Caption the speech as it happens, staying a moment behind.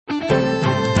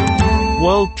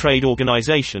World Trade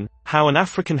Organization, how an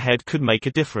African head could make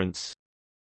a difference.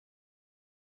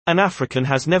 An African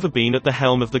has never been at the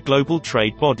helm of the global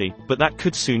trade body, but that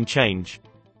could soon change.